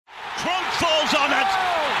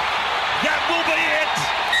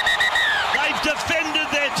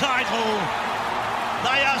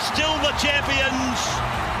champions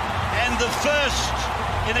and the first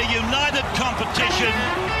in a united competition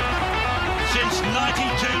since 92-93.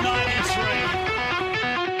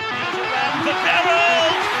 He's around for Beryl.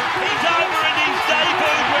 He's over in his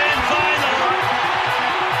debut grand final.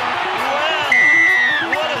 Well,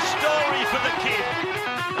 what a story for the kid.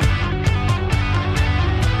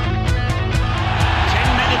 10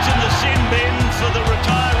 minutes in the sin bin for the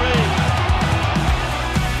retiree.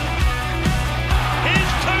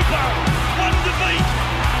 Here's Cooper, one to beat.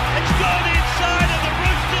 It's gone inside of the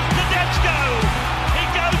Roosters. Tedesco. He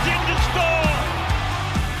goes in to score.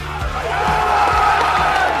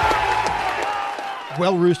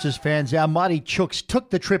 Well, Roosters fans, our mighty Chooks took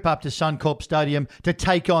the trip up to Suncorp Stadium to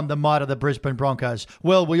take on the might of the Brisbane Broncos.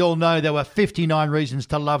 Well, we all know there were 59 reasons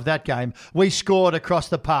to love that game. We scored across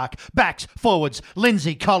the park. Backs, forwards,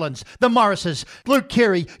 Lindsay, Collins, the Morrises, Luke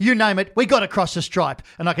Keary, you name it, we got across the stripe.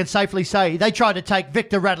 And I can safely say they tried to take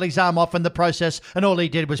Victor Radley's arm off in the process, and all he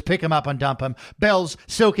did was pick him up and dump him. Bells,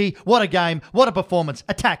 Silky, what a game, what a performance.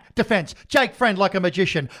 Attack, defence, Jake Friend like a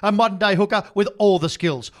magician, a modern-day hooker with all the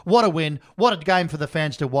skills. What a win, what a game for the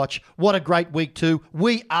fans to watch. What a great week 2.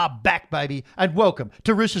 We are back, baby, and welcome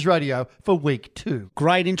to Roosters Radio for week 2.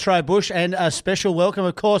 Great intro, Bush, and a special welcome,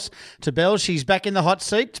 of course, to Bells. She's back in the hot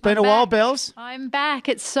seat. It's been a while, Bells. I'm back.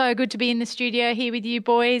 It's so good to be in the studio here with you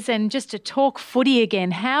boys and just to talk footy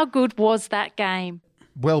again. How good was that game?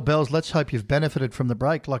 Well, Bells, let's hope you've benefited from the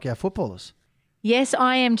break like our footballers. Yes,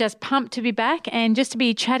 I am just pumped to be back and just to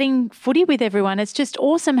be chatting footy with everyone. It's just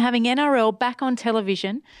awesome having NRL back on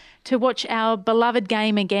television to watch our beloved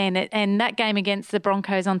game again, and that game against the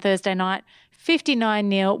Broncos on Thursday night,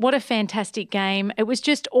 59-0. What a fantastic game. It was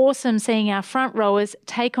just awesome seeing our front rowers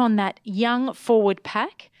take on that young forward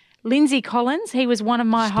pack. Lindsay Collins, he was one of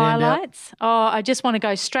my highlights. Oh, I just want to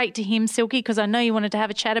go straight to him, Silky, because I know you wanted to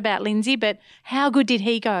have a chat about Lindsay, but how good did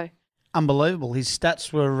he go? Unbelievable. His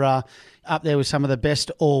stats were up there with some of the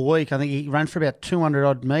best all week. I think he ran for about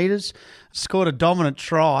 200-odd metres, scored a dominant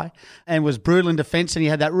try and was brutal in defence, and he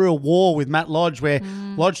had that real war with Matt Lodge where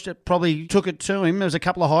Lodge probably took it to him. There was a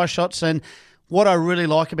couple of high shots, and what I really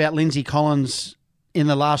like about Lindsay Collins in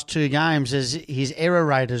the last 2 games is his error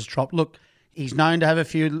rate has dropped. Look, he's known to have a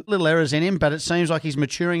few little errors in him, but it seems like he's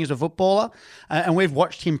maturing as a footballer, and we've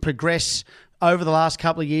watched him progress over the last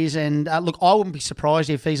couple of years. And look, I wouldn't be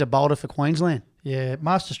surprised if he's a bolter for Queensland. Yeah,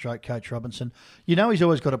 masterstroke coach Robinson. You know he's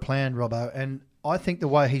always got a plan, Robbo, and I think the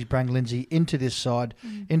way he's brought Lindsay into this side,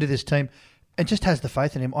 into this team, and just has the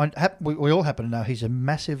faith in him. We all happen to know he's a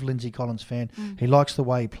massive Lindsay Collins fan. He likes the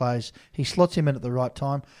way he plays. He slots him in at the right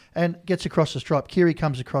time and gets across the stripe. Keary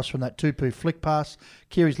comes across from that Tupu flick pass.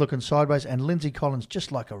 Keary's looking sideways, and Lindsay Collins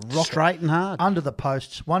just like a rocket. Straight and hard. Under the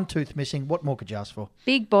posts, one tooth missing. What more could you ask for?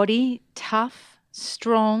 Big body, tough,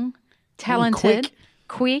 strong, talented.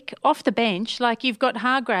 Quick, off the bench. Like you've got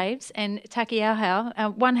Hargraves and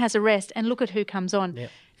Takiauhau. One has a rest, and look at who comes on.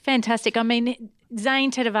 Yep. Fantastic. I mean,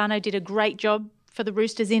 Zane Tedavano did a great job for the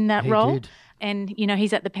Roosters in that role. Did. And, you know,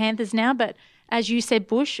 he's at the Panthers now. But as you said,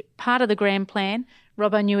 Bush, part of the grand plan,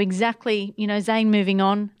 Robbo knew exactly, you know, Zane moving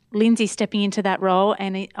on, Lindsay stepping into that role,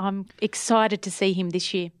 and I'm excited to see him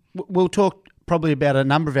this year. We'll talk probably about a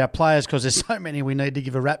number of our players because there's so many we need to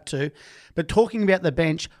give a rap to. But talking about the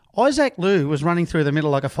bench, Isaac Liu was running through the middle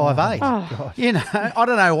like a 5'8". Oh. You know, I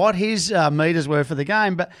don't know what his metres were for the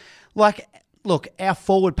game, but like, look, our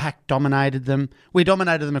forward pack dominated them. We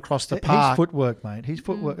dominated them across the park. His footwork, mate. His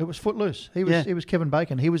footwork. It was footloose. He was Kevin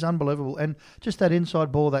Bacon. He was unbelievable. And just that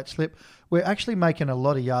inside ball, that slip, we're actually making a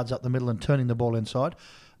lot of yards up the middle and turning the ball inside.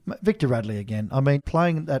 Victor Radley again. I mean,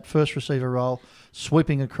 playing that first receiver role,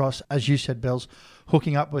 sweeping across, as you said, Bells,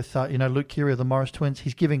 hooking up with Luke Keary of the Morris twins.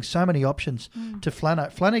 He's giving so many options to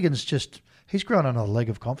Flanagan's just. He's grown another leg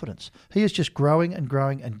of confidence. He is just growing and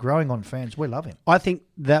growing and growing on fans. We love him. I think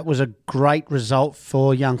that was a great result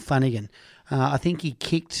for young Flanagan. I think he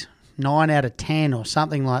kicked 9 out of 10 or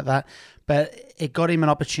something like that, but it got him an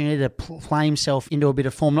opportunity to play himself into a bit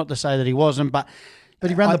of form. Not to say that he wasn't, but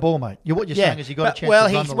he ran the ball, mate. What you're saying is he got a chance to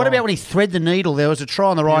run the line. What about when he threaded the needle? There was a try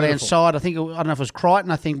on the right-hand side. I don't know if it was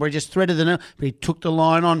Crichton, where he just threaded the needle, but he took the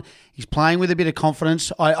line on. He's playing with a bit of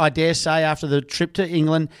confidence. I dare say after the trip to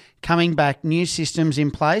England, coming back, new systems in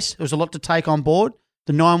place. There was a lot to take on board.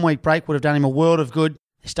 The 9-week break would have done him a world of good.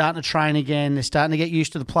 They're starting to train again. They're starting to get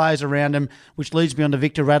used to the players around him, which leads me on to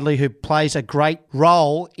Victor Radley, who plays a great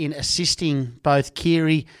role in assisting both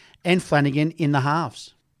Keary and Flanagan in the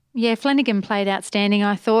halves. Yeah, Flanagan played outstanding,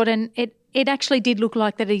 I thought, and it actually did look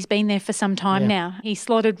like that he's been there for some time now. He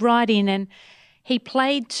slotted right in and he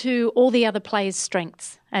played to all the other players'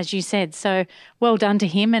 strengths, as you said. So well done to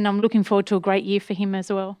him, and I'm looking forward to a great year for him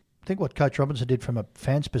as well. I think what Coach Robinson did from a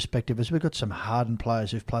fan's perspective is we've got some hardened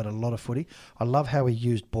players who've played a lot of footy. I love how he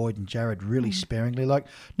used Boyd and Jared really sparingly. Like,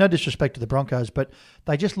 no disrespect to the Broncos, but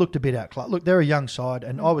they just looked a bit outclassed. Look, they're a young side,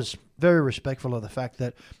 and I was very respectful of the fact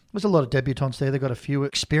that there's a lot of debutants there. They've got a few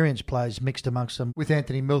experienced players mixed amongst them with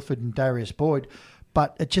Anthony Milford and Darius Boyd.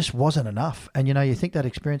 But it just wasn't enough. And, you think that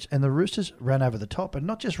experience, and the Roosters ran over the top. And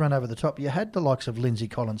not just ran over the top, you had the likes of Lindsay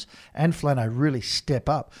Collins and Flano really step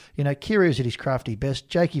up. Kiri was at his crafty best,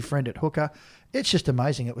 Jakey Friend at hooker. It's just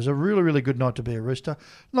amazing. It was a really, really good night to be a Rooster.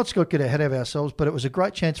 Not to get ahead of ourselves, but it was a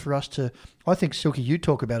great chance for us to, I think, Silky, you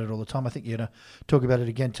talk about it all the time. I think you're going to talk about it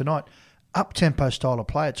again tonight. Up-tempo style of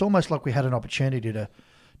play. It's almost like we had an opportunity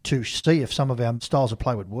to see if some of our styles of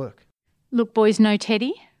play would work. Look, boys, no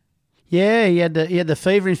Teddy. Yeah, he had the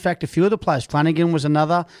fever. In fact, a few of the players. Flanagan was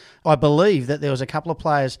another. I believe that there was a couple of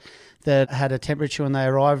players that had a temperature when they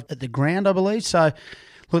arrived at the ground, I believe. So,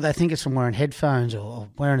 look, they think it's from wearing headphones or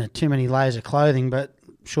wearing too many layers of clothing, but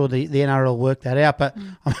I'm sure the NRL worked that out. But,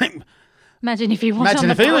 I mean, imagine if he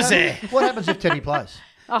was there. What happens if Teddy plays?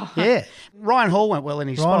 Oh. Yeah. Ryan Hall went well in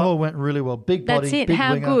his spot. Ryan Hall went really well. Big body, That's it. big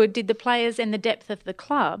How winger. good did the players and the depth of the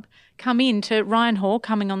club come into Ryan Hall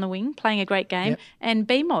coming on the wing, playing a great game, and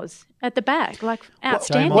BMOS at the back? Like,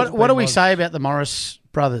 outstanding. What do we say about the Morris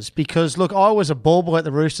brothers? Because, look, I was a ball boy at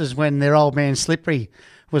the Roosters when their old man Slippery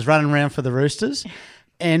was running around for the Roosters.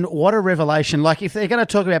 And what a revelation. Like, if they're going to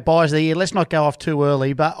talk about buys of the year, let's not go off too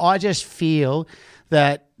early. But I just feel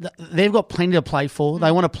that they've got plenty to play for.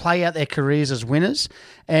 They want to play out their careers as winners,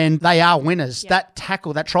 and they are winners. That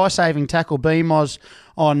tackle, that try-saving tackle, BMOS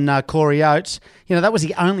on Corey Oates, that was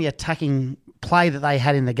the only attacking play that they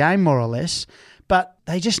had in the game, more or less. But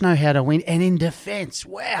they just know how to win. And in defence,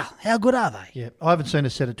 wow, how good are they? Yeah, I haven't seen a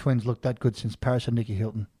set of twins look that good since Paris and Nicky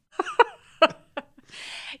Hilton.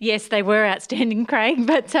 Yes, they were outstanding, Craig,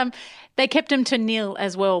 but they kept them to nil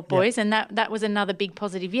as well, boys, and that was another big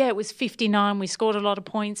positive. Yeah, it was 59. We scored a lot of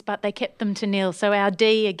points, but they kept them to nil. So our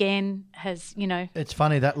D, again, has, It's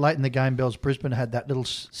funny that late in the game, Bells, Brisbane had that little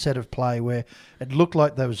set of play where it looked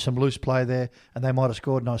like there was some loose play there and they might have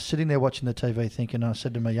scored. And I was sitting there watching the TV thinking, I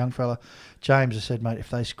said to my young fella, James, I said, mate,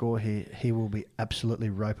 if they score here, he will be absolutely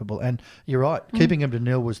ropeable. And you're right, keeping him to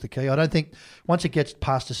nil was the key. I don't think, once it gets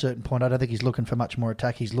past a certain point, I don't think he's looking for much more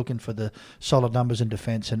attack. He's looking for the solid numbers in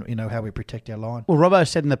defence and, how we protect our line. Well, Robbo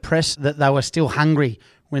said in the press that they were still hungry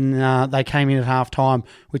when they came in at half-time,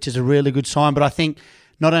 which is a really good sign. But I think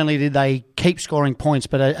not only did they keep scoring points,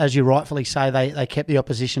 but as you rightfully say, they kept the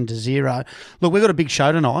opposition to zero. Look, we've got a big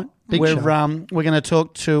show tonight. We're going to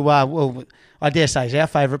talk to, I dare say, he's our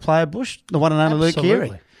favourite player, Bush, the one and only Absolutely. Luke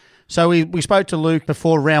Keary. So we spoke to Luke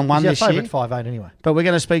before round one this year. He's our favourite 5'8" anyway. But we're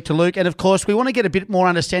going to speak to Luke. And, of course, we want to get a bit more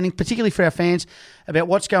understanding, particularly for our fans, about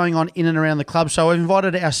what's going on in and around the club. So we've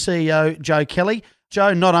invited our CEO, Joe Kelly.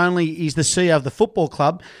 Joe not only is the CEO of the football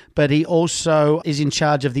club, but he also is in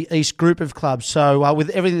charge of the East group of clubs. So with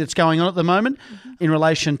everything that's going on at the moment in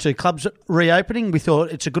relation to clubs reopening, we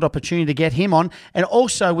thought it's a good opportunity to get him on. And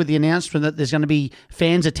also with the announcement that there's going to be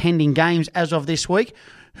fans attending games as of this week.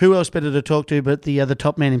 Who else better to talk to but the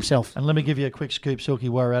top man himself? And let me give you a quick scoop, Silky,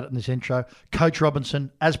 while we're at it in this intro. Coach Robinson,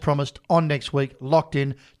 as promised, on next week, locked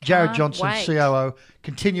in. Jared Johnson, wait. COO,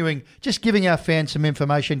 continuing, just giving our fans some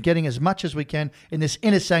information, getting as much as we can in this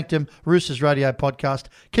Inner Sanctum Roosters Radio podcast,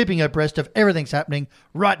 keeping abreast of everything's happening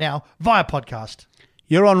right now via podcast.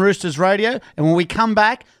 You're on Roosters Radio, and when we come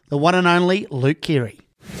back, the one and only Luke Keary.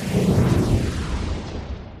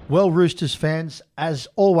 Well, Roosters fans, as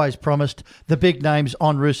always promised, the big names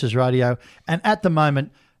on Roosters Radio. And at the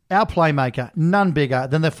moment, our playmaker, none bigger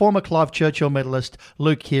than the former Clive Churchill medalist,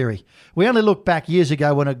 Luke Keary. We only look back years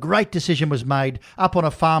ago when a great decision was made up on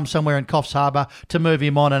a farm somewhere in Coffs Harbour to move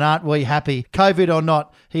him on, and aren't we happy? COVID or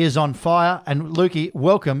not, he is on fire. And Lukey,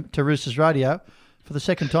 welcome to Roosters Radio for the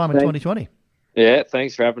second time in 2020. Yeah,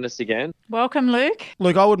 thanks for having us again. Welcome, Luke.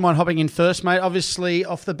 Luke, I wouldn't mind hopping in first, mate. Obviously,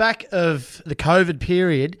 off the back of the COVID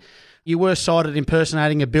period, you were cited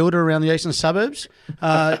impersonating a builder around the eastern suburbs,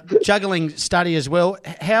 juggling study as well.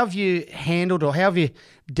 How have you handled or how have you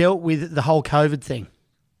dealt with the whole COVID thing?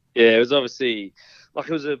 Yeah, it was obviously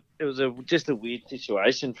it was just a weird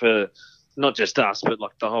situation for not just us, but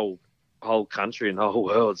like the whole country and the whole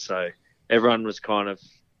world. So everyone was kind of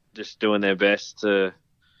just doing their best to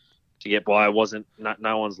get by. It wasn't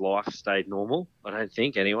no one's life stayed normal. I don't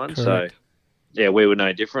think anyone. Correct. So yeah, we were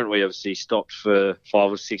no different. We obviously stopped for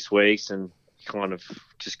 5 or 6 weeks and kind of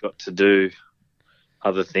just got to do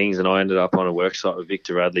other things. And I ended up on a work site with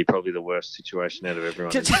Victor Radley, probably the worst situation out of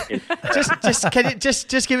everyone. Can you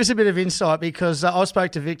just give us a bit of insight, because I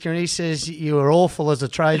spoke to Victor and he says you were awful as a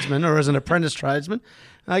tradesman or as an apprentice tradesman.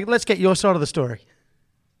 Let's get your side of the story.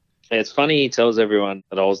 It's funny he tells everyone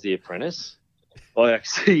that I was the apprentice. I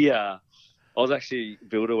was actually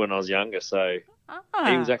builder when I was younger, so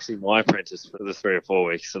he was actually my apprentice for the 3 or 4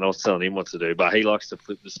 weeks, and I was telling him what to do, but he likes to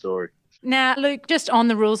flip the story. Now, Luke, just on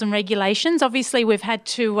the rules and regulations, obviously we've had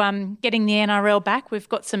to, getting the NRL back, we've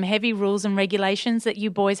got some heavy rules and regulations that you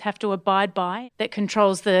boys have to abide by that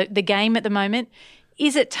controls the game at the moment.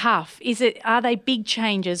 Is it tough? Are they big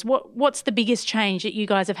changes? What's the biggest change that you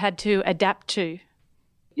guys have had to adapt to?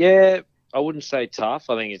 Yeah, I wouldn't say tough.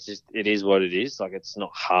 I think it is what it is. Like, it's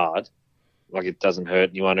not hard. Like, it doesn't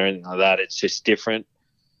hurt anyone or anything like that. It's just different.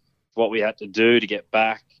 What we had to do to get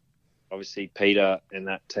back, obviously Peter and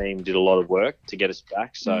that team did a lot of work to get us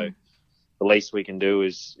back. So the least we can do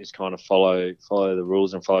is kind of follow the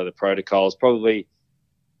rules and follow the protocols. Probably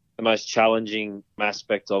the most challenging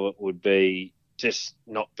aspect of it would be just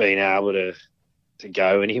not being able to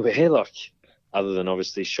go anywhere, like, other than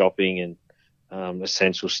obviously shopping and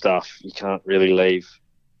essential stuff. You can't really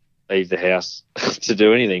leave the house to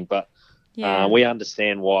do anything. But we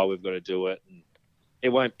understand why we've got to do it. And it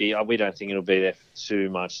won't be. We don't think it'll be there for too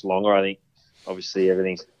much longer. I think obviously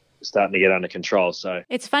everything's starting to get under control. So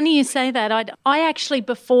it's funny you say that. I actually,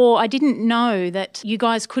 before, I didn't know that you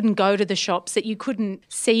guys couldn't go to the shops, that you couldn't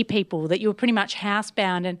see people, that you were pretty much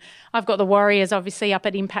housebound. And I've got the Warriors obviously up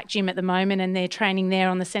at Impact Gym at the moment, and they're training there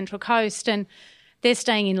on the Central Coast, and they're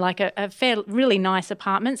staying in like a really nice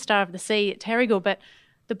apartment, Star of the Sea at Terrigal. But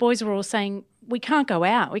the boys were all saying, we can't go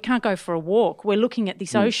out. We can't go for a walk. We're looking at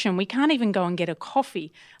this ocean. We can't even go and get a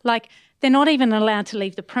coffee. Like, they're not even allowed to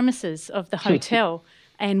leave the premises of the hotel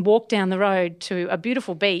and walk down the road to a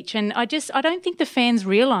beautiful beach. And I don't think the fans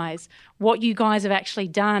realise what you guys have actually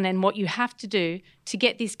done and what you have to do to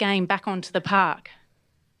get this game back onto the park.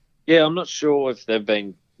 Yeah, I'm not sure if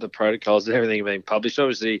the protocols and everything have been published.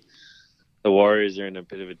 Obviously, the Warriors are in a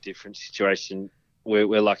bit of a different situation.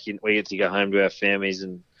 We're lucky we get to go home to our families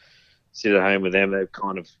and sit at home with them. They've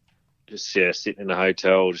kind of just sitting in a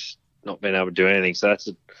hotel, just not being able to do anything. So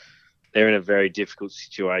they're in a very difficult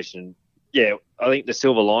situation. Yeah, I think the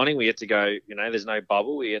silver lining, we get to go, there's no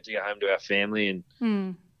bubble. We get to go home to our family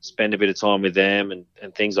and spend a bit of time with them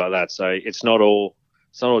and things like that. So it's not all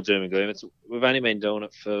doom and gloom. We've only been doing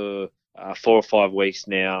it for 4 or 5 weeks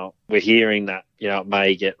now. We're hearing that, it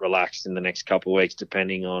may get relaxed in the next couple of weeks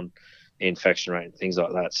depending on the infection rate and things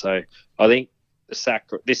like that. So I think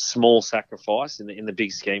this small sacrifice in the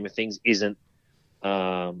big scheme of things isn't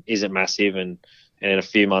massive, and in a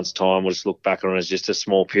few months' time we'll just look back on it as just a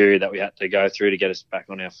small period that we had to go through to get us back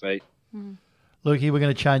on our feet. Lukey, we're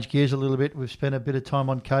going to change gears a little bit. We've spent a bit of time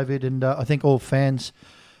on COVID, and I think all fans,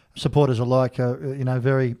 supporters alike,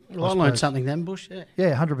 very. Well, I learned something then, Bush.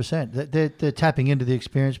 Yeah, 100%. They're tapping into the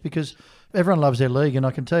experience because everyone loves their league, and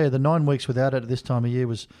I can tell you the 9 weeks without it at this time of year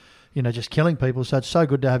was, just killing people. So it's so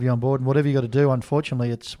good to have you on board, and whatever you got to do, unfortunately,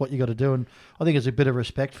 it's what you got to do. And I think it's a bit of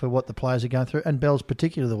respect for what the players are going through, and Bells,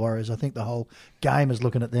 particularly the Warriors. I think the whole game is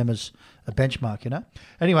looking at them as a benchmark.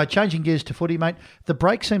 Anyway, changing gears to footy, mate. The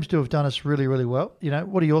break seems to have done us really, really well.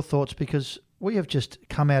 What are your thoughts? Because we have just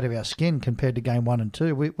come out of our skin compared to game 1 and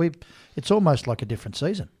 2. It's almost like a different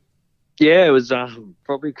season. Yeah, it was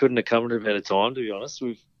probably couldn't have come at a better time, to be honest.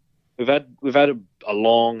 We've had a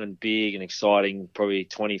long and big and exciting probably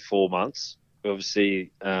 24 months.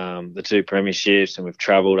 Obviously, the 2 premierships, and we've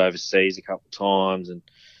travelled overseas a couple of times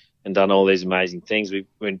and done all these amazing things.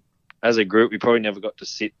 As a group, we probably never got to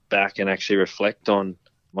sit back and actually reflect on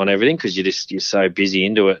everything because you're so busy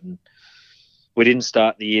into it. And we didn't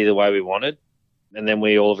start the year the way we wanted, and then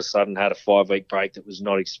we all of a sudden had a 5-week break that was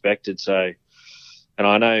not expected. So, and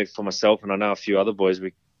I know for myself, and I know a few other boys,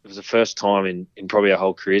 it was the first time in probably our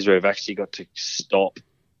whole careers where we've actually got to stop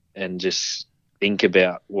and just think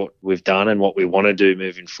about what we've done and what we want to do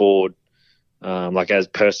moving forward, like as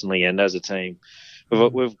personally and as a team.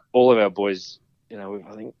 We've all of our boys,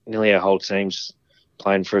 I think nearly our whole team's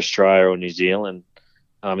playing for Australia or New Zealand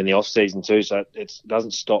in the off season too. So it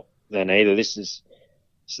doesn't stop then either. This is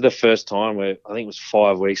the first time where I think it was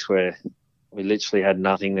 5 weeks where we literally had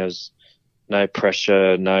nothing. There was no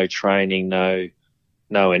pressure, no training, no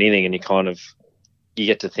anything, and you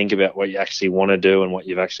get to think about what you actually want to do and what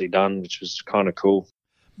you've actually done, which was kind of cool.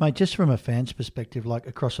 Mate, just from a fan's perspective, like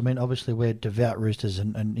across, obviously we're devout Roosters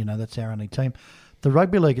and that's our only team. The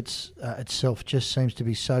rugby league itself just seems to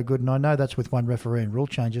be so good, and I know that's with one referee and rule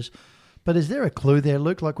changes, but is there a clue there,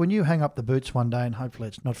 Luke? Like when you hang up the boots one day, and hopefully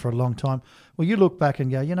it's not for a long time, will you look back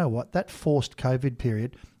and go, you know what, that forced COVID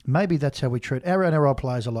period, maybe that's how we treat our NRL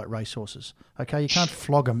players are like racehorses. Okay, you can't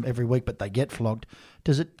flog them every week, but they get flogged.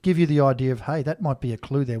 Does it give you the idea of, hey, that might be a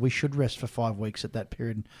clue there? We should rest for 5 weeks at that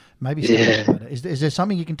period. Maybe. Is there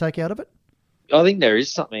something you can take out of it? I think there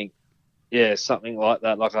is something. yeah, something like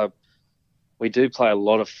that. We do play a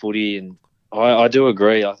lot of footy, and I do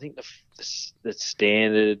agree. I think the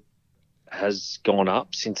standard has gone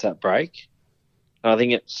up since that break. And I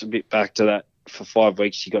think it's a bit back to that. For 5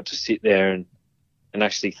 weeks, you got to sit there and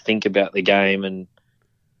actually think about the game and,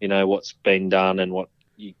 what's been done and what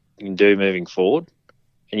you can do moving forward.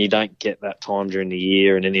 And you don't get that time during the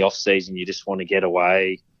year, and in the off season, you just want to get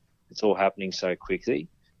away. It's all happening so quickly.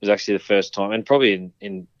 It was actually the first time, and probably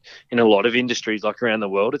in a lot of industries like around the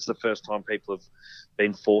world, it's the first time people have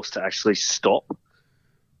been forced to actually stop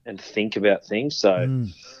and think about things. So,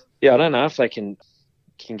 yeah, I don't know if they can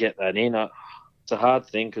get that in. It's a hard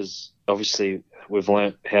thing because obviously we've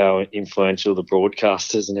learnt how influential the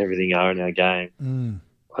broadcasters and everything are in our game.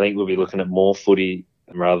 I think we'll be looking at more footy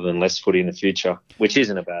rather than less footy in the future, which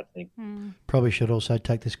isn't a bad thing. Probably should also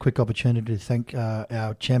take this quick opportunity to thank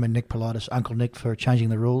our chairman, Nick Politis, Uncle Nick, for changing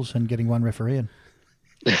the rules and getting one referee in.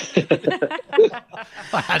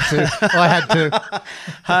 I had to.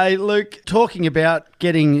 Hey, Luke, talking about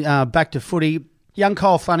getting back to footy, young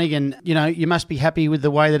Kyle Flanagan, you must be happy with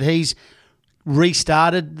the way that he's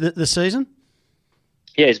restarted the season?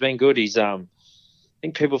 Yeah, he's been good. I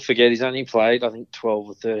think people forget he's only played, 12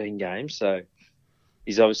 or 13 games, so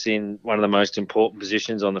he's obviously in one of the most important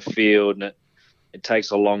positions on the field, and it takes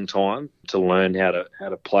a long time to learn how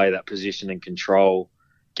to play that position and control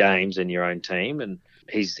games in your own team. And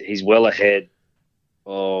he's well ahead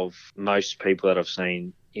of most people that I've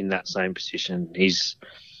seen in that same position. He's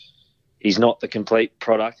not the complete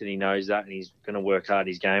product, and he knows that, and he's going to work hard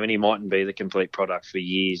his game, and he mightn't be the complete product for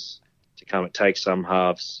years to come. It takes some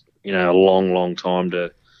halves, a long, long time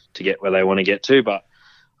to get where they want to get to, but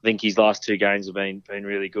I think his last 2 games have been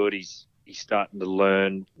really good. He's starting to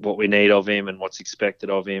learn what we need of him and what's expected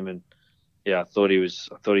of him. And yeah, I thought he's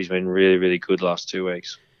been really, really good last 2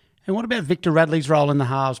 weeks. And what about Victor Radley's role in the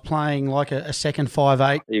halves, playing like a second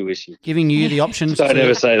 5'8"? You wish you. Giving you the options. Don't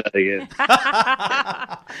ever say that again.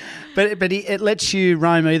 But it lets you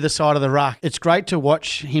roam either side of the ruck. It's great to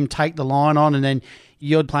watch him take the line on, and then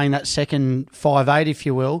you're playing that second 5'8", if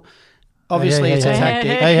you will. Obviously, it's a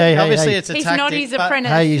tactic. Hey, it's a he's tactic. Not his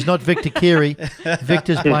apprentice. Hey, he's not Victor Keary.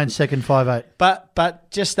 Victor's playing second 5'8".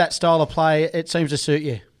 But just that style of play, it seems to suit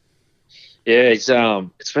you. Yeah,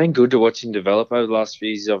 it's been good to watch him develop over the last few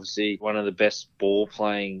years. He's obviously one of the best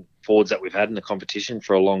ball-playing forwards that we've had in the competition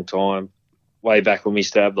for a long time, way back when we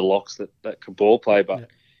used to have the locks that could ball play. But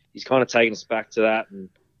he's kind of taken us back to that. And,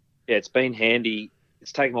 yeah, it's been handy. I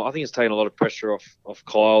think it's taken a lot of pressure off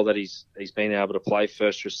Kyle that he's been able to play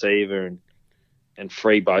first receiver and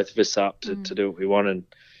free both of us up to do what we want. And,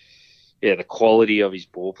 yeah, the quality of his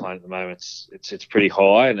ball playing at the moment, it's pretty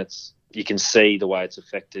high, and you can see the way it's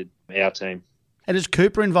affected our team. And is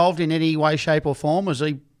Cooper involved in any way, shape or form? Was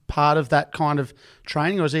he part of that kind of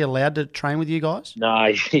training, or is he allowed to train with you guys?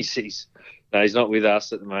 No, he's not with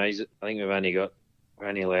us at the moment. I think we're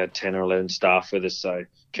only allowed 10 or 11 staff with us. So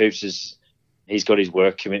Coops he's got his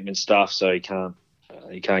work commitment stuff, so he can't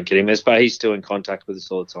get him this, but he's still in contact with us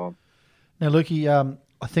all the time. Now, Lukey,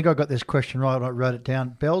 I think I got this question right when I wrote it down.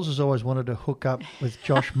 Bells has always wanted to hook up with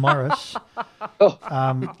Josh Morris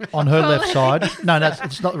on her left side. No,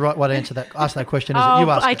 it's not the right way to ask that question, is it? You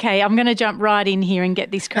ask okay, I'm going to jump right in here and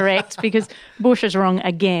get this correct because Bush is wrong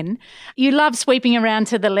again. You love sweeping around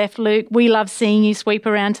to the left, Luke. We love seeing you sweep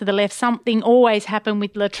around to the left. Something always happened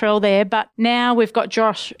with Latrell there, but now we've got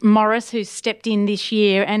Josh Morris who's stepped in this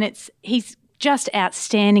year, and he's just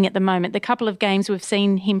outstanding at the moment. The couple of games we've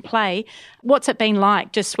seen him play, what's it been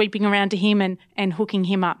like just sweeping around to him and hooking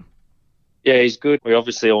him up? Yeah, he's good. We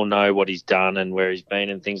obviously all know what he's done and where he's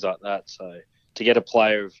been and things like that. So to get a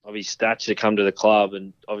player of his stature to come to the club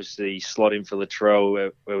and obviously slot in for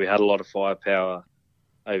Latrell where we had a lot of firepower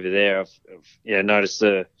over there, I've noticed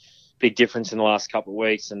a big difference in the last couple of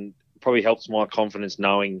weeks, and probably helps my confidence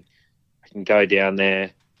knowing I can go down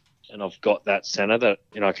there and I've got that centre that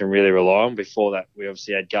I can really rely on. Before that, we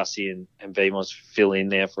obviously had Gussie and Vimos fill in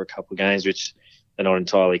there for a couple of games, which they're not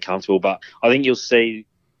entirely comfortable. But I think you'll see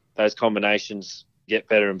those combinations get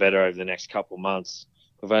better and better over the next couple of months.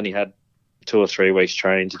 We've only had 2 or 3 weeks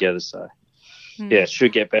training together, so it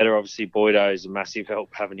should get better. Obviously, Boydo is a massive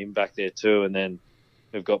help having him back there too, and then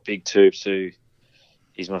we've got Big Toops, who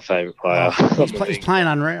he's my favourite player. He's playing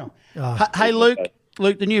unreal. Hey, Luke,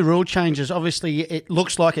 the new rule changes, obviously it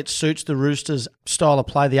looks like it suits the Roosters' style of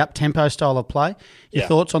play, the up-tempo style of play. Your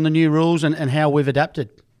thoughts on the new rules and how we've adapted?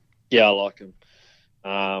 Yeah, I like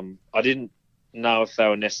them. I didn't know if they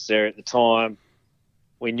were necessary at the time.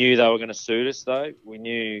 We knew they were going to suit us, though. We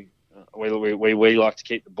knew we like to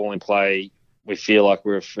keep the ball in play. We feel like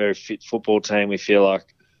we're a very fit football team. We feel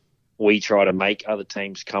like we try to make other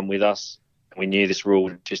teams come with us. We knew this rule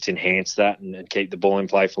would just enhance that and keep the ball in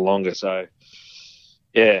play for longer. So,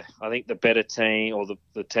 yeah, I think the better team or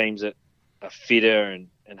the teams that are fitter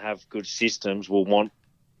and have good systems will want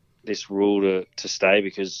this rule to stay,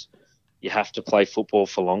 because you have to play football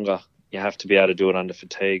for longer. You have to be able to do it under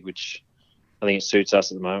fatigue, which I think it suits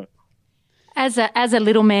us at the moment. As a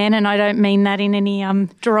little man, and I don't mean that in any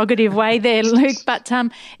derogative way there, Luke, but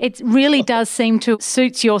it really does seem to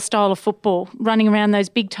suit your style of football, running around those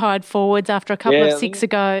big tired forwards after a couple of six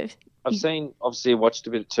ago. I've watched a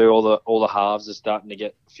bit too. All the halves are starting to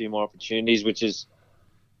get a few more opportunities, which is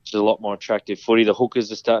a lot more attractive footy. The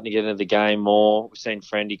hookers are starting to get into the game more. We've seen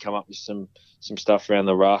Friendy come up with some stuff around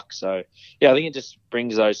the ruck. So, yeah, I think it just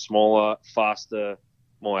brings those smaller, faster,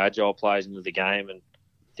 more agile players into the game. And,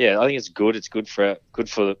 yeah, I think it's good. It's good for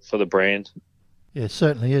the brand. Yeah, it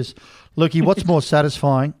certainly is. Lukey, what's more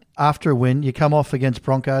satisfying after a win? You come off against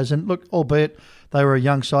Broncos, and look, albeit they were a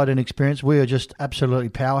young side and experienced, we are just absolutely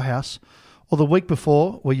powerhouse. Or the week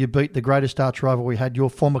before, where you beat the greatest arch rival we had, your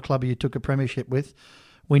former club you took a premiership with.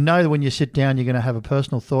 We know that when you sit down, you're going to have a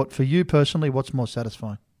personal thought. For you personally, what's more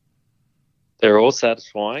satisfying? They're all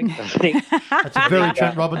satisfying, I think. That's a very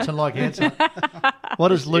Trent Robinson-like answer. What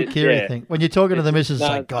does Luke Keary think? When you're talking to the missus,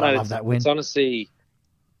 say, God, I love that win. It's honestly,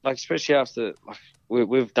 especially after,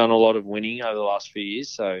 we've done a lot of winning over the last few years.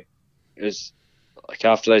 So it was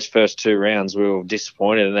after those first 2 rounds, we were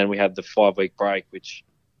disappointed. And then we had the 5-week break, which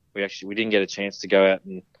we didn't get a chance to go out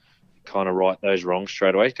and kind of right those wrongs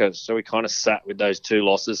straight away. So we kind of sat with those 2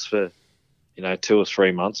 losses for, 2 or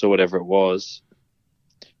 3 months or whatever it was.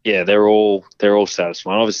 Yeah, they're all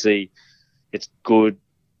satisfying. Obviously, it's good,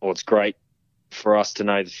 or it's great for us to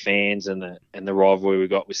know the fans and the rivalry we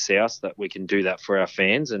got with South, that we can do that for our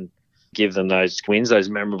fans and give them those wins, those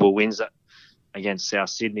memorable wins against South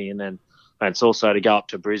Sydney, and it's also to go up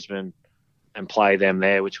to Brisbane and play them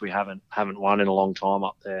there, which we haven't won in a long time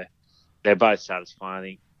up there. They're both satisfying. I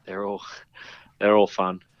think they're all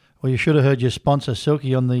fun. Well, you should have heard your sponsor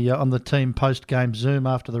Silky on the team post-game Zoom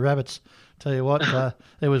after the Rabbits. Tell you what,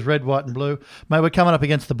 there was red, white and blue. Mate, we're coming up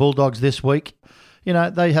against the Bulldogs this week.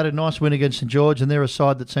 They had a nice win against St George, and they're a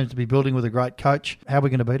side that seems to be building with a great coach. How are we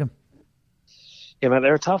going to beat them? Yeah, mate,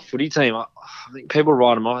 they're a tough footy team. I think people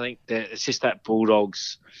write them off. I think it's just that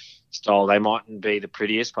Bulldogs style. They mightn't be the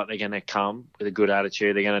prettiest, but they're going to come with a good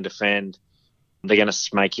attitude. They're going to defend. They're going to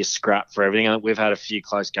make you scrap for everything. I think we've had a few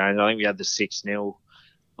close games. I think we had the 6-0,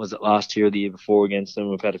 was it last year or the year before against them?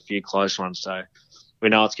 We've had a few close ones, so we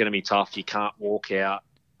know it's going to be tough. You can't walk out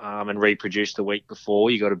and reproduce the week before.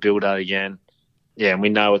 You got to build that again. Yeah, and we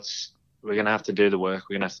know we're going to have to do the work.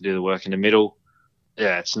 We're going to have to do the work in the middle.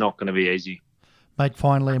 Yeah, it's not going to be easy. Mate,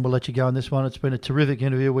 finally, and we'll let you go on this one. It's been a terrific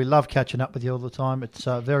interview. We love catching up with you all the time. It's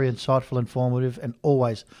very insightful, informative, and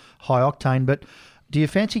always high octane. But do you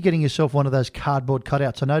fancy getting yourself one of those cardboard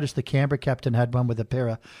cutouts? I noticed the Canberra captain had one with a pair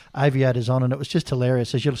of aviators on, and it was just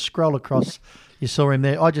hilarious. As you scroll across, you saw him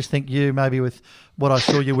there. I just think you, maybe with what I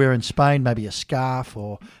saw you wear in Spain, maybe a scarf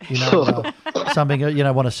or, something,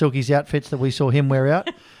 one of Silky's outfits that we saw him wear out.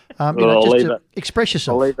 Just to express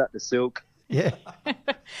yourself. I'll leave that to Silk. Yeah.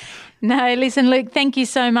 No, listen, Luke, thank you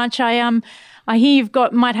so much. I hear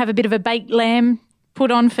might have a bit of a baked lamb put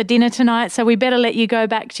on for dinner tonight, so we better let you go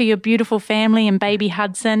back to your beautiful family and baby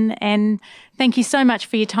Hudson. And thank you so much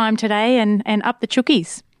for your time today, and up the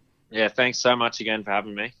Chookies. Yeah, thanks so much again for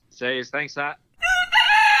having me. See you. Thanks, Nat.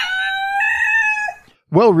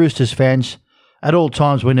 Well, Roosters fans, at all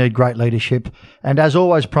times we need great leadership. And as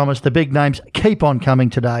always promised, the big names keep on coming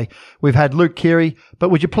today. We've had Luke Keary, but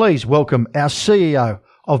would you please welcome our CEO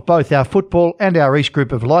of both our football and our East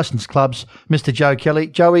group of licensed clubs, Mr. Joe Kelly.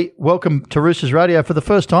 Joey, welcome to Roosters Radio for the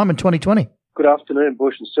first time in 2020. Good afternoon,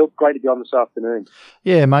 Bush and Silk. Great to be on this afternoon.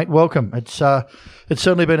 Yeah, mate, welcome. It's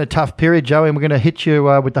certainly been a tough period, Joey, and we're going to hit you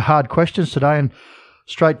with the hard questions today and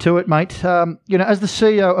straight to it, mate. As the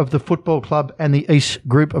CEO of the football club and the East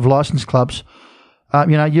group of licensed clubs,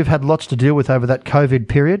 you've had lots to deal with over that COVID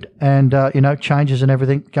period and, changes and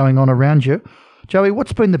everything going on around you. Joey,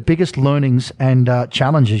 what's been the biggest learnings and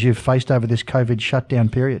challenges you've faced over this COVID shutdown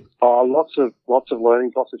period? Oh, lots of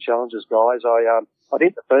learnings, lots of challenges, guys. I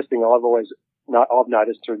think the first thing I've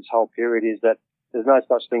noticed through this whole period is that there's no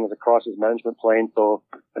such thing as a crisis management plan for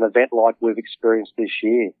an event like we've experienced this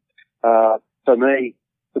year. For me,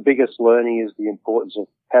 the biggest learning is the importance of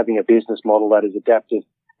having a business model that is adapted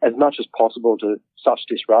as much as possible to such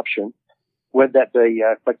disruption, whether that be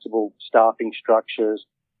flexible staffing structures,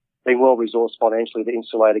 being well-resourced financially to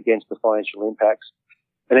insulate against the financial impacts,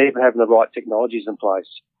 and even having the right technologies in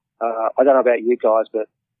place. I don't know about you guys, but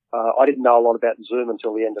I didn't know a lot about Zoom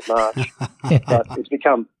until the end of March. But it's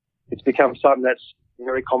become it's become something that's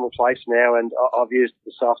very commonplace now, and I've used it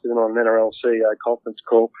this afternoon on an NRL CEO conference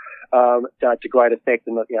call to great effect.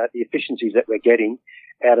 And the efficiencies that we're getting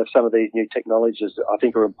out of some of these new technologies, I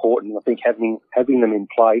think, are important. I think having them in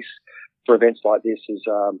place for events like this is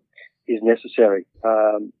necessary.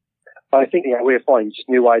 I think we're finding just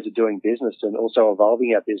new ways of doing business and also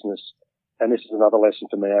evolving our business, and this is another lesson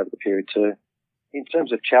for me over the period too. In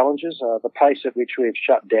terms of challenges, the pace at which we have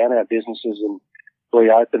shut down our businesses and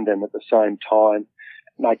reopened them at the same time,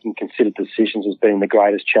 making considered decisions, has been the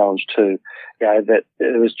greatest challenge too. That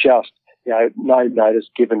it was just no notice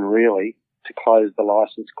given really to close the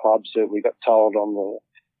licensed clubs. So we got told on the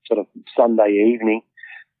sort of Sunday evening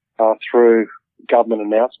through government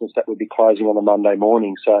announcements that would be closing on a Monday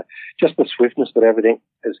morning. So just the swiftness that everything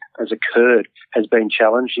has occurred has been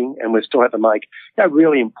challenging, and we've still had to make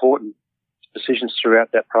really important decisions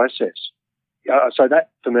throughout that process. So that,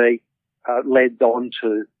 for me, led on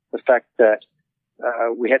to the fact that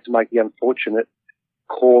we had to make the unfortunate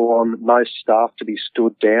call on most staff to be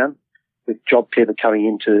stood down, with JobKeeper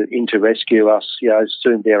coming in to rescue us,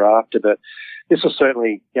 soon thereafter. But this was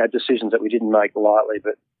certainly, decisions that we didn't make lightly,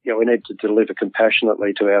 but we need to deliver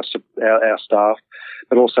compassionately to our staff,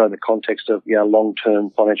 but also in the context of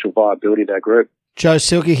long-term financial viability of our group. Joe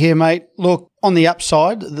Silky here, mate. Look, on the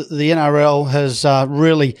upside, the NRL has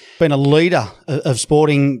really been a leader of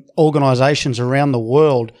sporting organisations around the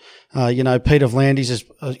world. Peter V'landys has,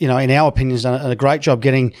 in our opinion, has done a great job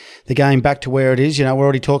getting the game back to where it is. We're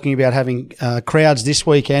already talking about having crowds this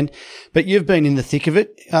weekend, but you've been in the thick of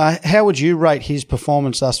it. How would you rate his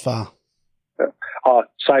performance thus far?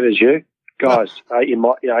 Same as you guys. In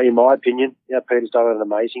my opinion, Peter's done an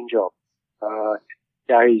amazing job.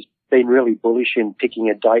 He's been really bullish in picking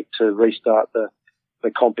a date to restart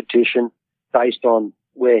the competition based on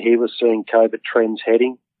where he was seeing COVID trends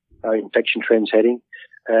heading, infection trends heading.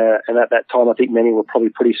 And at that time, I think many were probably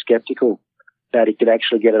pretty sceptical that he could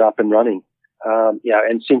actually get it up and running.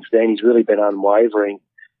 And since then, he's really been unwavering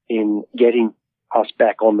in getting us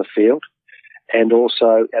back on the field. And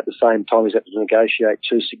also, at the same time, he's had to negotiate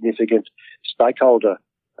two significant stakeholder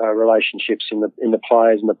relationships in the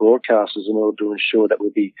players and the broadcasters in order to ensure that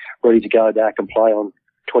we'd be ready to go back and play on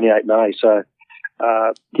 28 May. So,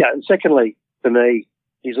 and secondly, for me,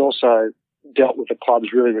 he's also dealt with the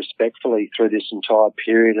clubs really respectfully through this entire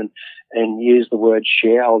period and used the word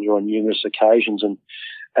shareholder on numerous occasions. And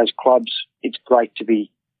as clubs, it's great to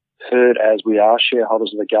be heard as we are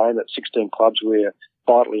shareholders of the game. At 16 clubs, we're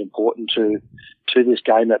vitally important to this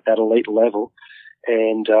game at that elite level.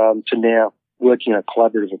 And to now working a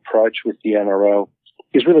collaborative approach with the NRL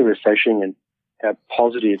is really refreshing and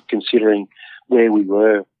positive, considering where we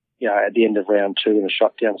were, at the end of round 2 in a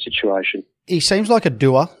shutdown situation. He seems like a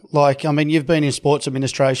doer. You've been in sports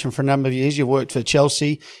administration for a number of years. You've worked for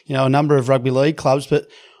Chelsea, a number of rugby league clubs. But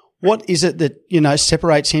what is it that,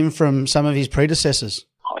 separates him from some of his predecessors?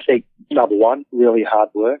 I think, number one, really hard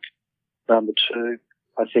work. Number two,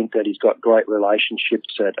 I think that he's got great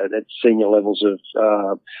relationships at senior levels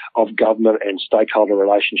of government and stakeholder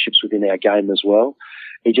relationships within our game as well.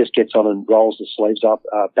 He just gets on and rolls the sleeves up,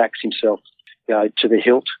 backs himself, to the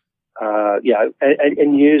hilt,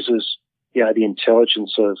 and uses, the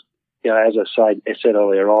intelligence of, as I said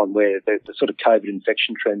earlier on, where the sort of COVID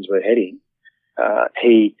infection trends were heading.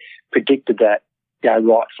 He predicted that,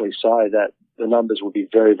 rightfully so, that the numbers would be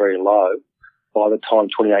very, very low by the time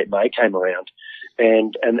 28 May came around.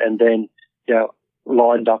 And then,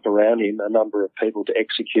 lined up around him a number of people to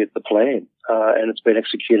execute the plan. And it's been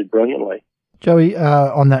executed brilliantly. Joey,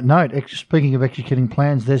 on that note, speaking of executing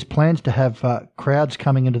plans, there's plans to have crowds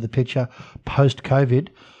coming into the picture post-COVID.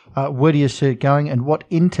 Where do you see it going, and what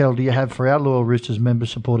intel do you have for our loyal Roosters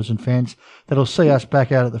members, supporters and fans that'll see us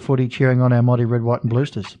back out at the footy cheering on our mighty red, white and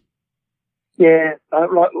bluesters? Yeah,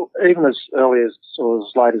 even as early as or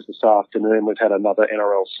as late as this afternoon, we've had another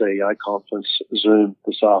NRL CEO conference Zoom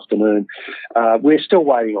this afternoon. We're still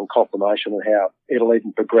waiting on confirmation on how it'll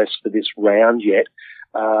even progress for this round yet.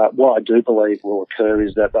 What I do believe will occur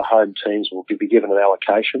is that the home teams will be given an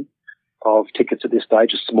allocation of tickets at this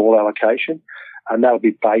stage, a small allocation, and that'll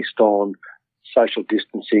be based on social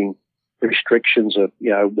distancing restrictions of,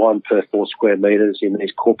 1 per 4 square metres in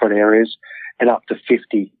these corporate areas and up to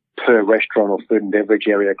 50 per restaurant or food and beverage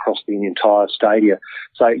area across the entire stadium.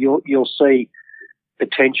 So you'll see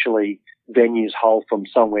potentially venues hold from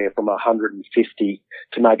somewhere from 150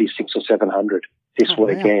 to maybe 600 or 700 this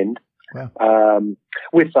weekend. Wow.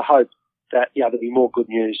 With the hope that, there'll be more good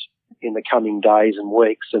news in the coming days and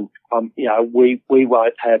weeks. And, we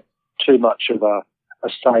won't have too much of a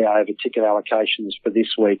say over ticket allocations for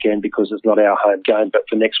this weekend because it's not our home game, but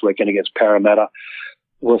for next weekend against Parramatta,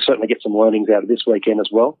 we'll certainly get some learnings out of this weekend as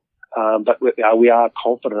well. But we are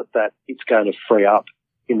confident that it's going to free up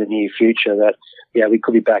in the near future, that we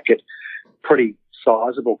could be back at pretty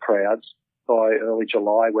sizable crowds by early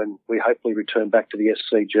July when we hopefully return back to the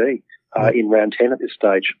SCG in round 10 at this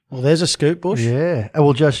stage. Well, there's a scoop, Bush. Yeah.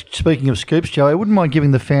 Well, just speaking of scoops, Joe, I wouldn't mind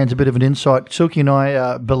giving the fans a bit of an insight. Silky and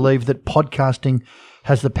I believe that podcasting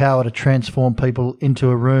has the power to transform people into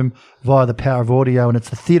a room via the power of audio, and it's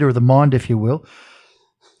the theatre of the mind, if you will.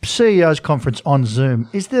 CEO's conference on Zoom,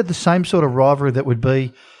 is there the same sort of rivalry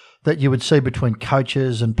that you would see between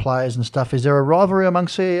coaches and players and stuff? Is there a rivalry among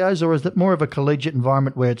CEOs, or is it more of a collegiate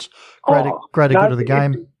environment where it's greater good of the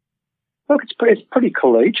game? Look, it's pretty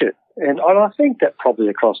collegiate. And I think that probably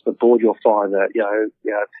across the board you'll find that,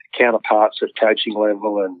 counterparts at coaching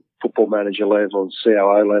level and football manager level and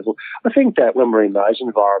COO level, I think that when we're in those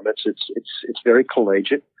environments, it's very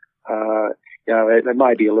collegiate. It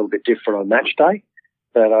may be a little bit different on match day,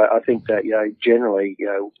 but I think that, generally,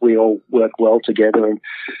 we all work well together and,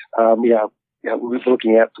 we're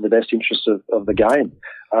looking out for the best interests of the game.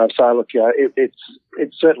 So, look,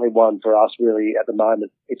 it's certainly one for us really at the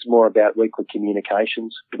moment. It's more about weekly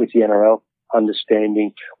communications with the NRL,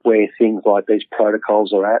 understanding where things like these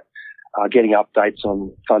protocols are at, getting updates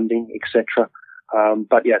on funding, etc.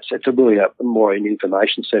 But it's a really more an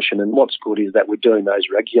information session. And what's good is that we're doing those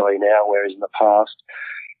regularly now, whereas in the past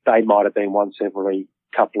they might have been once every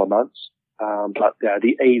couple of months. But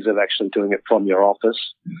the ease of actually doing it from your office,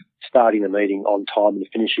 starting the meeting on time and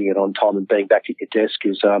finishing it on time and being back at your desk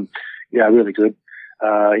is, really good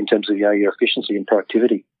in terms of your efficiency and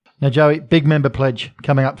productivity. Now, Joey, big member pledge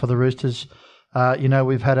coming up for the Roosters.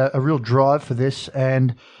 We've had a real drive for this,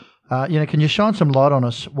 and can you shine some light on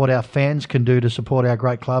us what our fans can do to support our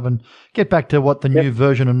great club and get back to what the new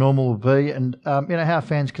version of normal will be, and how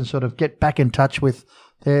fans can sort of get back in touch with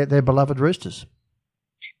their beloved Roosters?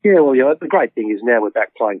 Yeah, well, the great thing is now we're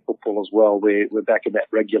back playing football as well. We're back in that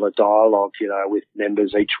regular dialogue, with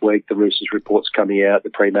members each week. The Roosters reports coming out, the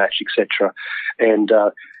pre-match, etc. And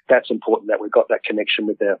that's important that we've got that connection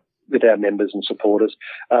with our members and supporters.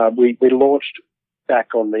 We launched back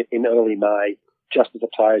in early May, just as the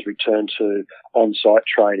players returned to on-site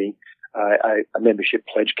training, a membership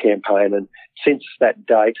pledge campaign. And since that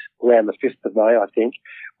date, around the 5th of May, I think,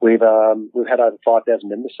 we've had over 5,000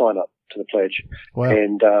 members sign up to the pledge. Wow.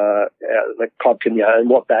 And the club can, and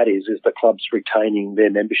what that is the club's retaining their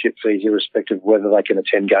membership fees irrespective of whether they can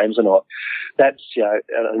attend games or not. That's, an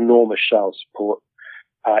enormous show of support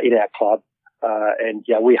in our club. And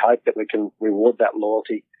we hope that we can reward that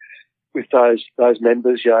loyalty with those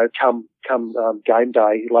members, come game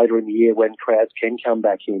day later in the year when crowds can come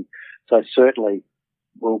back in. So certainly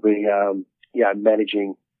we'll be,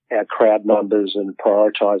 managing our crowd numbers and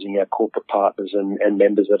prioritising our corporate partners and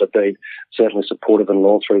members that have been certainly supportive and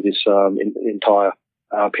loyal through this entire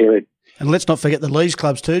period. And let's not forget the Leagues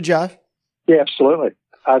clubs too, Joe. Yeah, absolutely.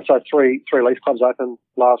 So three Leagues clubs opened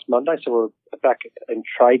last Monday, so we're back in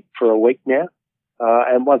trade for a week now.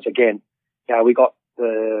 And once again, we got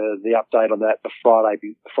the update on that the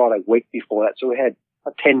Friday week before that. So we had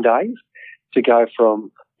 10 days to go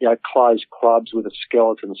from closed clubs with a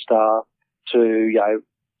skeleton staff to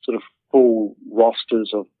sort of full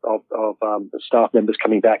rosters of staff members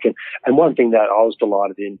coming back. And one thing that I was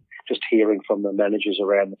delighted in, just hearing from the managers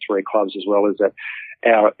around the three clubs as well, is that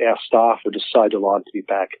our staff were just so delighted to be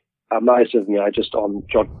back. Most of them, just on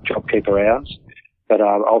JobKeeper hours, but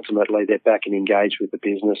ultimately they're back and engaged with the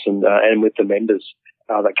business and with the members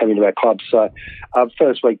that come into our club. So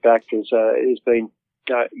first week back has been,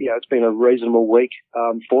 it's been a reasonable week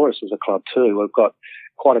for us as a club too. We've got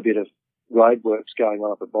quite a bit of roadworks going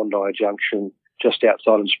on up at Bondi Junction, just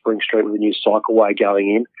outside of Spring Street, with a new cycleway going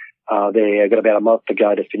in. They've got about a month to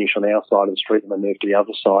go to finish on our side of the street and then move to the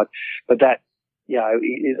other side. But that,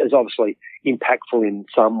 is obviously impactful in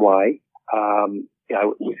some way,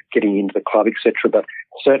 with getting into the club, etc. But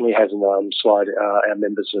certainly hasn't slowed our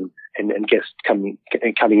members and guests coming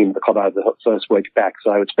into the club over the first week back.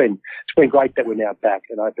 So it's been great that we're now back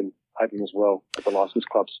and open as well at the licensed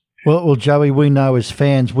clubs. Well, Joey, we know as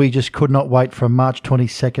fans, we just could not wait from March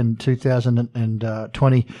 22nd,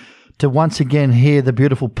 2020 to once again hear the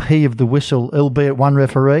beautiful P of the whistle, albeit one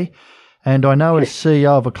referee. And I know as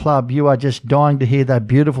CEO of a club, you are just dying to hear that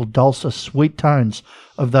beautiful, dulcet, sweet tones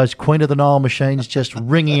of those Queen of the Nile machines just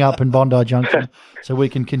ringing up in Bondi Junction so we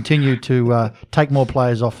can continue to take more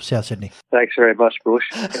players off South Sydney. Thanks very much, Bush.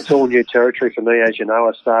 It's all new territory for me, as you know.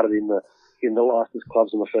 I started in the licensed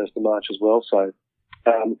clubs on the 1st of March as well. So,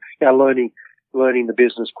 learning the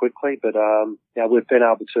business quickly, but we've been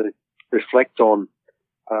able to reflect on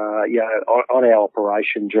on our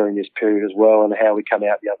operation during this period as well, and how we come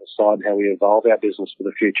out the other side and how we evolve our business for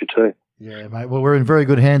the future too. Yeah, mate. Well, we're in very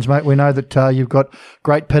good hands, mate. We know that you've got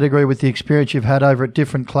great pedigree with the experience you've had over at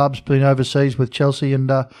different clubs, been overseas with Chelsea,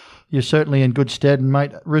 and you're certainly in good stead. And,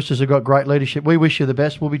 mate, Roosters have got great leadership. We wish you the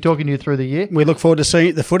best. We'll be talking to you through the year. We look forward to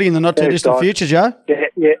seeing the footy in the not-too-distant future, Joe.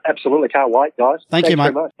 Yeah, absolutely. Can't wait, guys. Thanks you,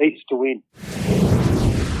 mate. Very much. East to win.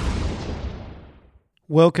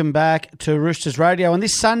 Welcome back to Roosters Radio. On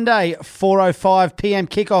this Sunday, 4:05 p.m.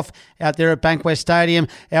 kickoff out there at Bankwest Stadium,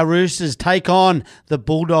 our Roosters take on the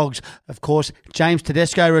Bulldogs. Of course, James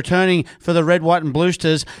Tedesco returning for the Red, White and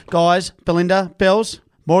Bluesters. Guys, Belinda, Bells,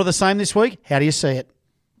 more of the same this week. How do you see it?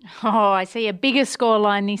 Oh, I see a bigger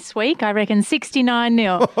scoreline this week. I reckon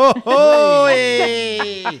 69-0.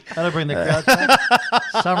 That'll bring the crowd back.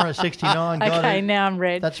 Summer at 69. God, Okay, now I'm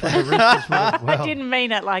red. That's when the Roosters were. I didn't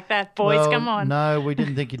mean it like that, boys. Well, Come on. No, we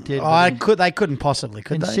didn't think you did. They couldn't possibly,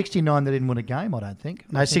 could in they? 69, they didn't win a game, I don't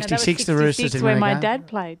think. No, 66, the Roosters didn't where win a my game. dad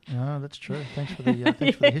played. Oh, that's true. Thanks for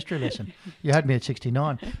the history lesson. You had me at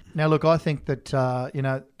 69. Now, look, I think that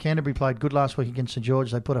Canterbury played good last week against St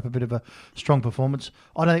George. They put up a bit of a strong performance.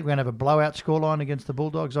 I don't think we're going to have a blowout scoreline against the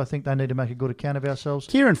Bulldogs. I think they need to make a good account of ourselves.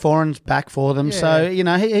 Kieran Foran's back for them, so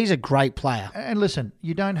he's a great player. And listen,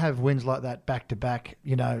 you don't have wins like that back to back.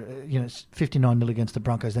 59-0 against the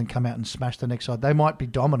Broncos, then come out and smash the next side. They might be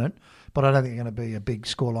dominant, but I don't think it's going to be a big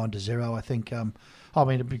scoreline to 0. I think.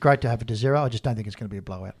 It'd be great to have it to 0. I just don't think it's going to be a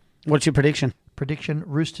blowout. What's your prediction?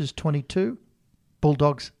 Roosters 22,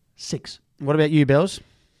 Bulldogs 6. What about you, Bells?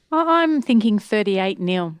 I'm thinking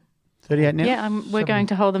 38-0. 38-0? Yeah, we're going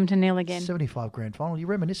to hold them to 0 again. 75 grand final. You're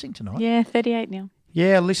reminiscing tonight. Yeah, 38-0.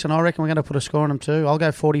 Yeah, listen, I reckon we're going to put a score on them too. I'll go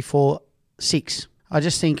 44-6. I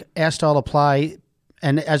just think our style of play,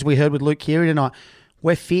 and as we heard with Luke Keary tonight,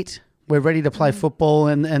 we're fit, we're ready to play football,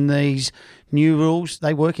 and these new rules,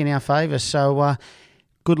 they work in our favour. So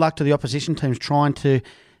good luck to the opposition teams trying to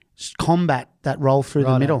combat that roll through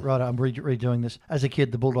the middle. Right, I'm redoing this. As a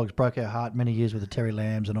kid, the Bulldogs broke our heart many years with the Terry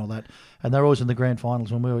Lambs and all that. And they're always in the grand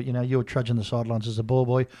finals when we were, you were trudging the sidelines as a ball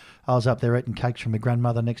boy. I was up there eating cakes from my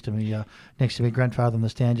grandmother next to me, grandfather in the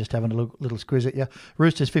stand, just having a little squiz at you.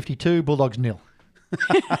 Roosters 52, Bulldogs 0.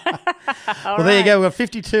 There you go. We're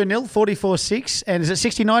 52-0, 44-6. And is it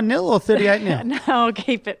 69-0 or 38-0? No, I'll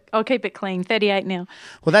keep it clean. 38-0.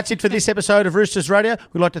 Well, that's it for this episode of Roosters Radio.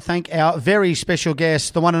 We'd like to thank our very special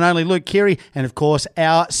guest, the one and only Luke Keary, and of course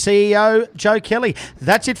our CEO, Joe Kelly.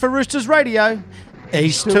 That's it for Roosters Radio.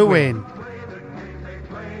 East to win.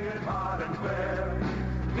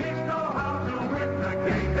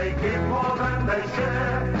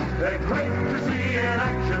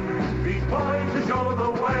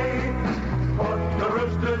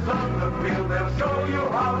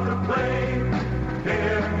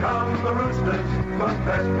 The Roosters, the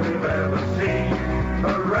best we've ever seen.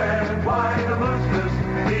 The red, white and Roosters,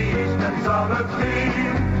 the East and Southern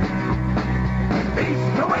team. East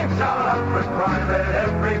to win, shout out with pride, let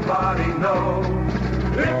everybody know.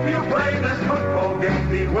 If you play this football game,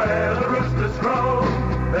 beware the Roosters grow.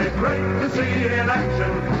 They're great to see in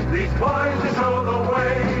action, these boys will show the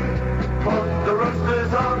way. Put the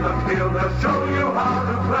Roosters on the field, they'll show you how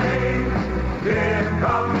to play. Here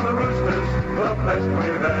come the Roosters, the best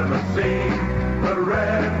we've ever seen. The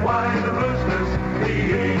red, white and Roosters, the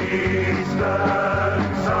Eastern